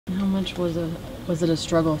How much was it a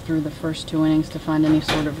struggle through the first two innings to find any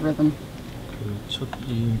sort of rhythm? 첫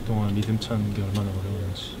이닝 동안 리듬 찾는 게 얼마나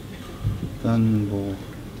어려운지. 일단 뭐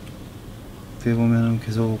어떻게 보면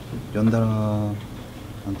계속 연달아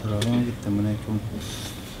안타를 하기 때문에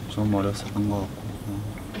좀 어렸었던 것 같고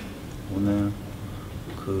오늘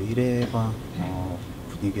그 1회가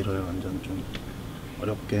분위기를 완전 좀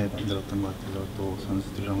어렵게 만들었던 것 같아서 또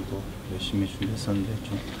선수들이랑 또 열심히 준비했었는데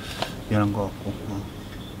좀 미안한 것 같고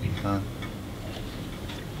일단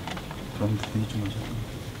그런 부분이 좀 아쉬웠던 것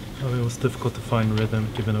같아요. It was difficult to find rhythm,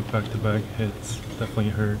 given up back-to-back hits. Definitely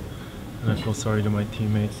hurt, and I feel sorry to my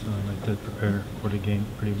teammates. I did prepare for the game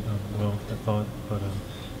pretty well, I thought, but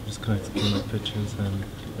just couldn't execute my pitches, and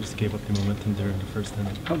I just gave up the momentum there in the first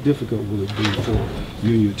inning. How difficult will it be for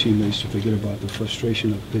you and your teammates to forget about the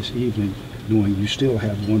frustration of this evening, knowing you still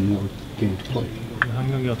have one more game to play? 한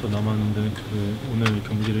경기가 더 남았는데 오늘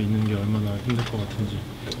경기를 이기는 게 얼마나 힘들 것 같은지.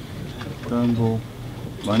 일단 뭐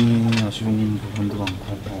많이 아쉬운 부분도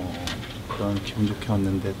많고 그런 기분 좋게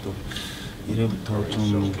왔는데 또 1회부터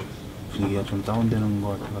좀 분위기가 좀 다운되는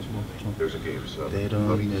것 같아가지고 좀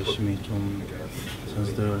내일은 열심히 좀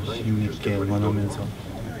선수들 힘있게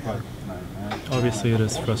응원하면서. Obviously it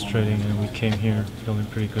is frustrating, and we came here feeling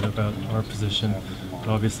pretty good about our position, but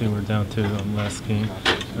obviously we're down to last game.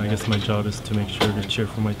 I guess my job is to make sure to cheer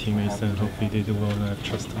for my teammates, and hopefully they do well, and I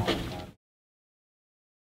trust them.